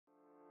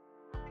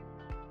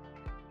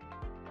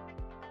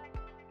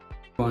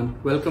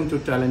Welcome to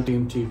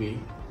TalenTeam TV.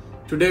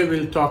 Today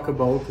we'll talk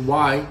about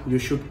why you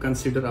should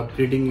consider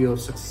upgrading your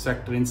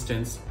SuccessFactors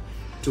instance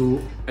to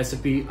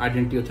SAP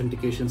Identity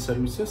Authentication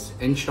Services,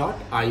 in short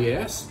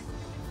IAS.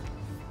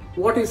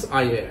 What is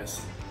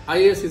IAS?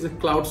 IAS is a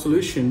cloud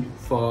solution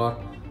for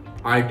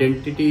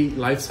identity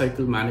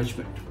lifecycle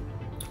management.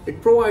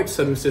 It provides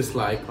services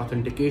like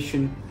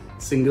authentication,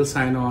 single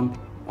sign-on,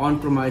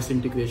 on-premise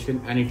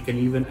integration, and it can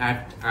even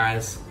act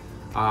as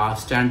a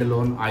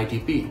standalone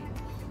IDP.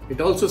 It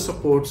also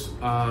supports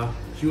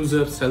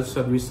user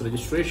self-service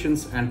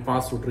registrations and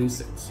password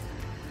resets.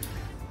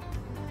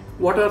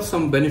 What are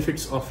some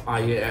benefits of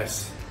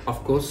IAS?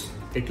 Of course,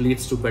 it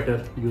leads to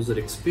better user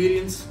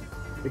experience.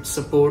 It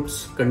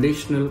supports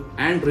conditional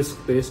and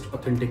risk-based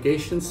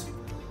authentications,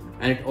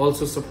 and it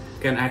also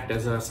can act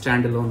as a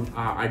standalone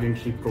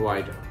identity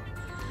provider.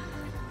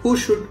 Who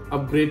should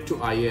upgrade to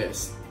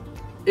IAS?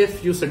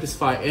 If you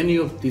satisfy any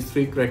of these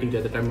three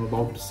criteria that I'm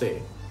about to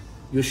say,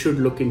 you should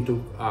look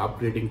into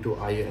upgrading to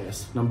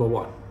IAS. Number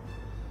one,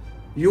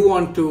 you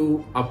want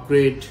to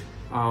upgrade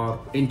or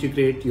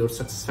integrate your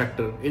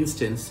SuccessFactors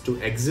instance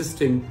to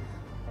existing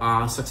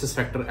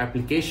SuccessFactors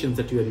applications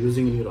that you are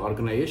using in your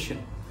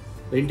organization.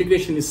 The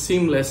integration is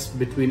seamless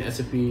between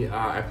SAP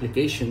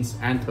applications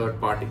and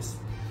third parties.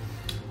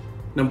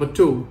 Number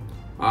two,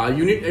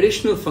 you need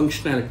additional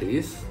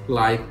functionalities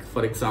like,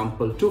 for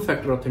example,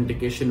 two-factor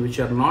authentication, which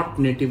are not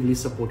natively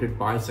supported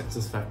by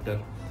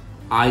SuccessFactors.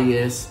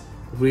 IAS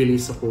really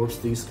supports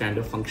these kind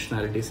of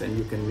functionalities and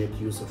you can make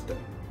use of them.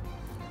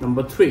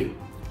 Number three,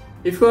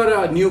 if you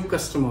are a new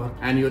customer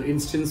and your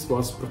instance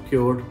was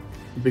procured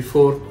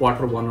before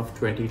Q1 of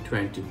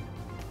 2020,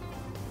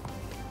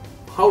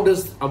 how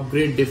does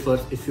upgrade differ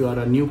if you are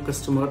a new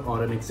customer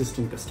or an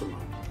existing customer?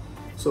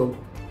 So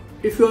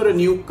if you are a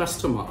new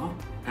customer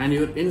and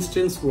your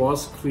instance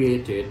was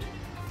created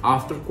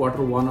after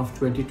Q1 of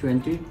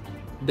 2020,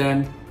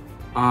 then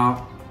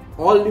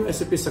all new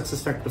SAP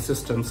SuccessFactors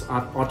systems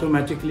are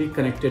automatically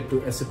connected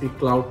to SAP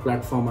Cloud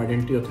Platform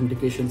Identity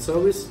Authentication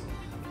Service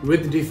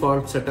with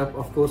default setup.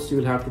 Of course, you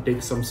will have to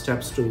take some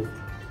steps to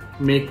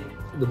make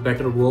the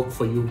better work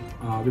for you,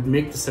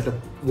 make the setup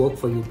work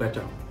for you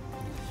better.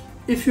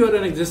 If you are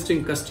an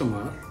existing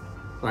customer,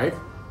 right,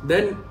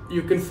 then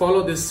you can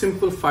follow this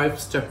simple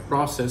 5-step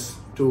process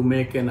to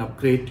make an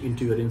upgrade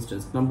into your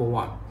instance. Number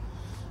one,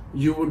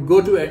 you would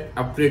go to an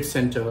upgrade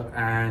center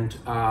and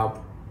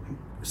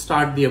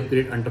start the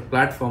upgrade under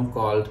platform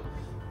called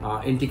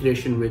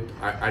integration with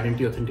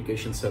identity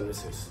authentication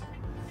services.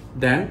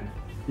 Then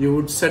you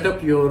would set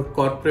up your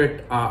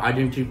corporate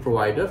identity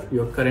provider,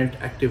 your current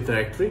Active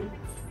Directory,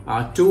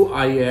 to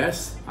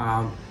IAS,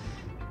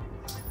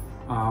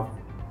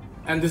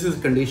 and this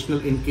is conditional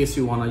in case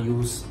you want to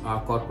use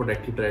corporate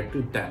Active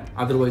Directory. Then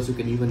otherwise you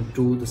can even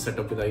do the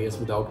setup with IAS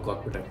without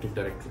corporate Active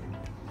Directory.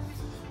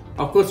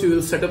 Of course, you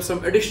will set up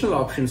some additional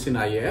options in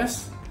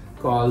IAS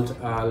called,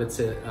 let's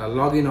say,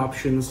 login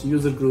options,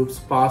 user groups,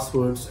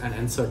 passwords, and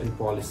uncertain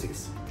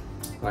policies,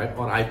 right,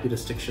 or IP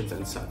restrictions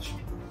and such.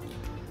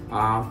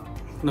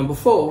 Number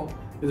four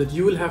is that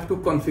you will have to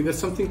configure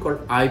something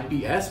called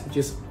IPS, which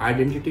is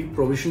Identity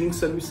Provisioning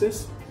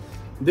Services.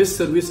 This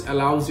service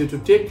allows you to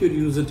take your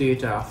user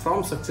data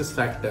from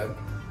SuccessFactors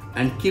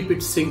and keep it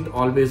synced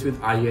always with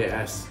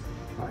IAS,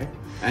 right?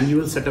 And you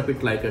will set up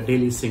it like a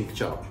daily sync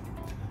job.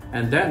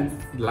 And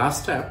then the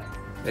last step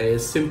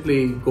is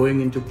simply going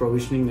into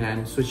provisioning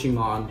and switching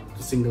on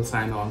the single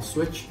sign-on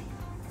switch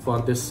for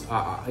this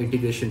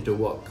integration to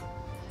work.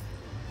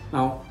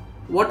 Now,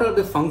 what are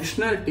the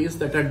functionalities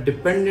that are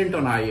dependent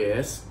on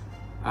IAS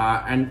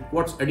and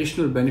what's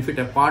additional benefit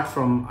apart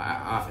from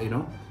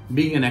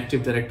being an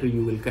Active Directory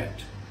you will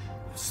get?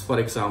 For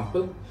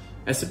example,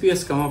 SAP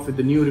has come up with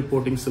a new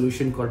reporting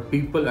solution called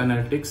People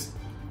Analytics,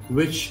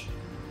 which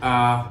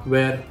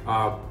where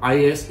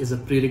IAS is a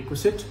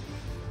prerequisite.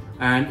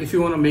 And if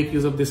you want to make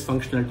use of this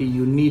functionality,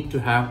 you need to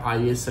have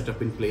IAS set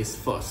up in place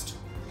first.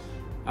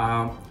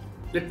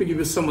 Let me give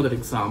you some other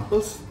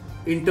examples.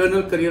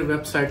 Internal career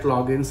website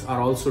logins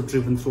are also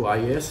driven through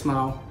IAS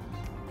now.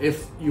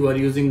 If you are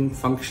using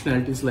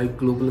functionalities like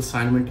global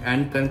assignment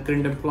and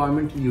concurrent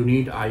employment, you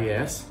need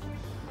IAS.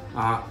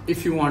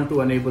 If you want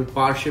to enable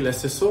partial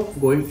SSO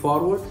going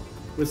forward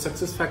with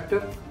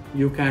SuccessFactors,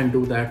 you can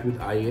do that with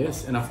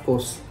IAS. And of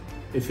course,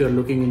 if you're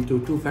looking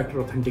into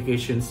two-factor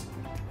authentications,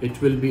 it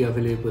will be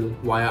available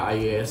via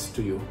IAS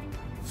to you.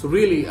 So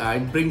really,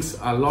 it brings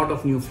a lot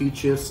of new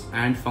features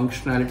and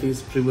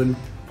functionalities driven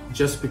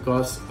just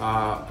because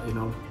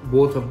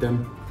both of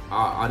them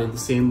are in the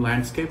same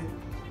landscape.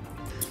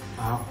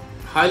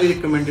 Highly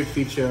recommended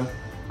feature.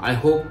 I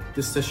hope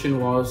this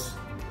session was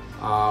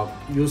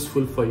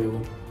useful for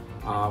you.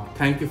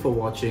 Thank you for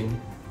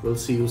watching. We'll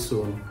see you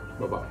soon.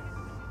 Bye-bye.